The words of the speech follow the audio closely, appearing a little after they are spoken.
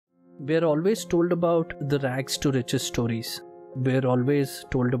We're always told about the rags to riches stories. We're always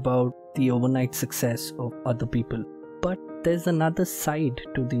told about the overnight success of other people. But there's another side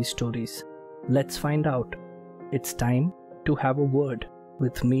to these stories. Let's find out. It's time to have a word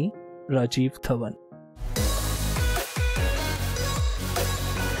with me, Rajive Dhavan.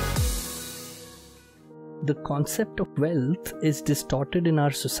 The concept of wealth is distorted in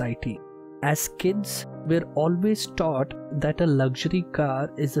our society. As kids, we're always taught that a luxury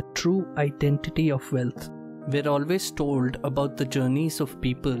car is a true identity of wealth. We're always told about the journeys of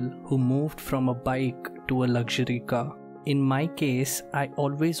people who moved from a bike to a luxury car. In my case, I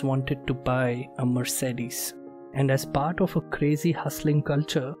always wanted to buy a Mercedes. And as part of a crazy hustling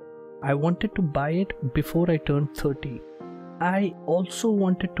culture, I wanted to buy it before I turned 30. I also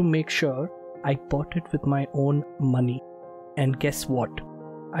wanted to make sure I bought it with my own money. And guess what?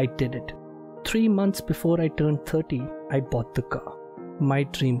 I did it. 3 months before I turned 30, I bought the car. My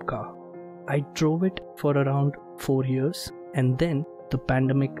dream car. I drove it for around 4 years and then the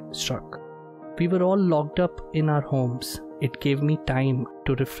pandemic struck. We were all locked up in our homes. It gave me time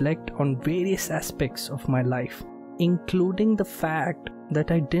to reflect on various aspects of my life, including the fact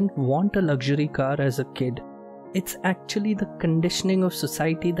that I didn't want a luxury car as a kid. It's actually the conditioning of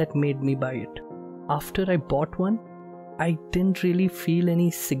society that made me buy it. After I bought one, I didn't really feel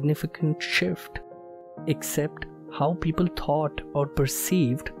any significant shift, except how people thought or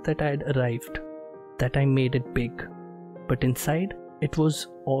perceived that I had arrived, that I made it big. But inside, it was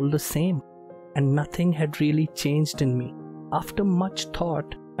all the same, and nothing had really changed in me. After much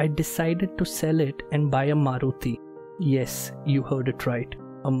thought, I decided to sell it and buy a Maruti. Yes, you heard it right,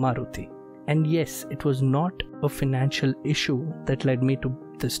 a Maruti. And yes, it was not a financial issue that led me to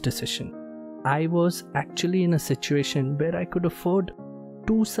this decision. I was actually in a situation where I could afford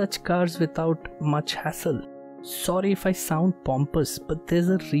 2 such cars without much hassle. Sorry if I sound pompous, but there's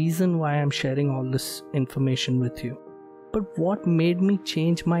a reason why I'm sharing all this information with you. But what made me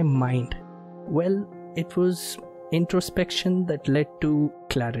change my mind? Well, it was introspection that led to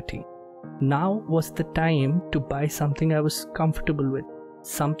clarity. Now was the time to buy something I was comfortable with,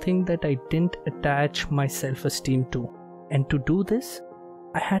 something that I didn't attach my self-esteem to. And to do this,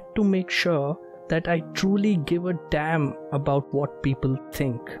 I had to make sure that I truly give a damn about what people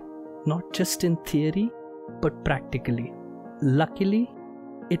think, not just in theory, but practically. Luckily,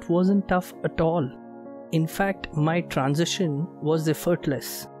 it wasn't tough at all. In fact, my transition was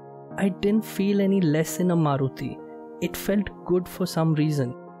effortless. I didn't feel any less in a Maruti. It felt good for some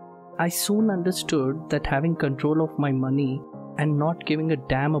reason. I soon understood that having control of my money and not giving a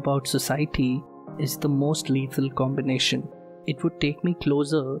damn about society is the most lethal combination. It would take me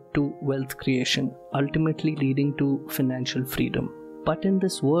closer to wealth creation, ultimately leading to financial freedom. But in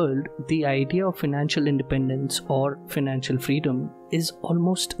this world, the idea of financial independence or financial freedom is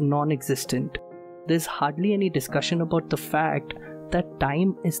almost non-existent. There's hardly any discussion about the fact that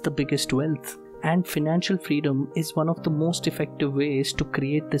time is the biggest wealth, and financial freedom is one of the most effective ways to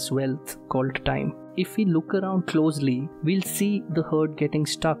create this wealth called time. If we look around closely, we'll see the herd getting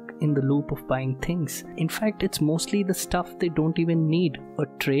stuck in the loop of buying things. In fact, it's mostly the stuff they don't even need, a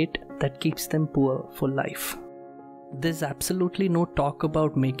trait that keeps them poor for life. There's absolutely no talk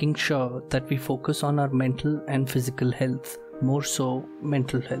about making sure that we focus on our mental and physical health, more so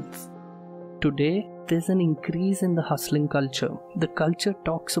mental health. Today, there's an increase in the hustling culture. The culture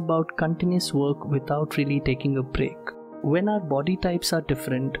talks about continuous work without really taking a break. When our body types are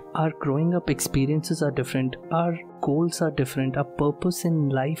different, our growing up experiences are different, our goals are different, our purpose in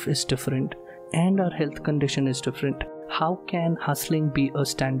life is different, and our health condition is different, how can hustling be a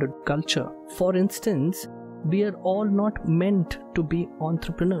standard culture? For instance, we are all not meant to be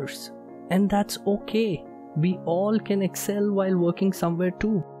entrepreneurs, and that's okay. We all can excel while working somewhere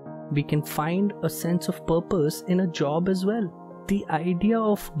too. We can find a sense of purpose in a job as well. The idea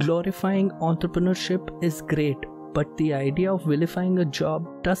of glorifying entrepreneurship is great, but the idea of vilifying a job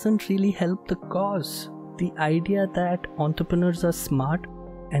doesn't really help the cause. The idea that entrepreneurs are smart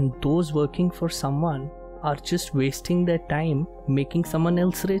and those working for someone are just wasting their time making someone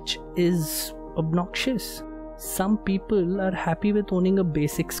else rich is obnoxious. Some people are happy with owning a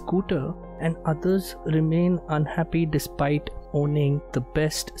basic scooter and others remain unhappy despite owning the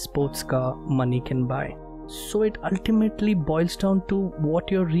best sports car money can buy. So it ultimately boils down to what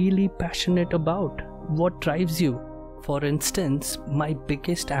you're really passionate about, what drives you. For instance, my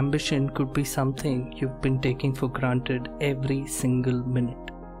biggest ambition could be something you've been taking for granted every single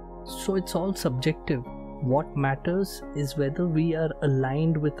minute. So it's all subjective. What matters is whether we are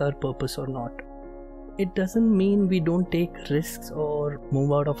aligned with our purpose or not. It doesn't mean we don't take risks or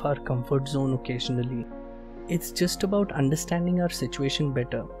move out of our comfort zone occasionally. It's just about understanding our situation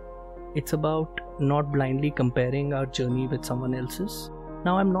better. It's about not blindly comparing our journey with someone else's.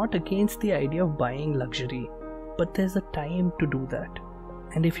 Now, I'm not against the idea of buying luxury, but there's a time to do that.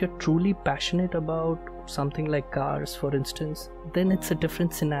 And if you're truly passionate about something like cars, for instance, then it's a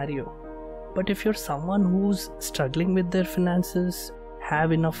different scenario. But if you're someone who's struggling with their finances,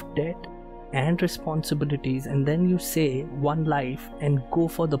 have enough debt and responsibilities, and then you say one life and go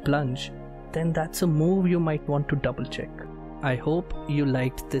for the plunge, then that's a move you might want to double check. I hope you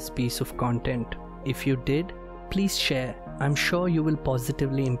liked this piece of content. If you did, please share. I'm sure you will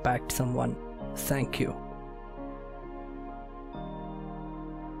positively impact someone. Thank you.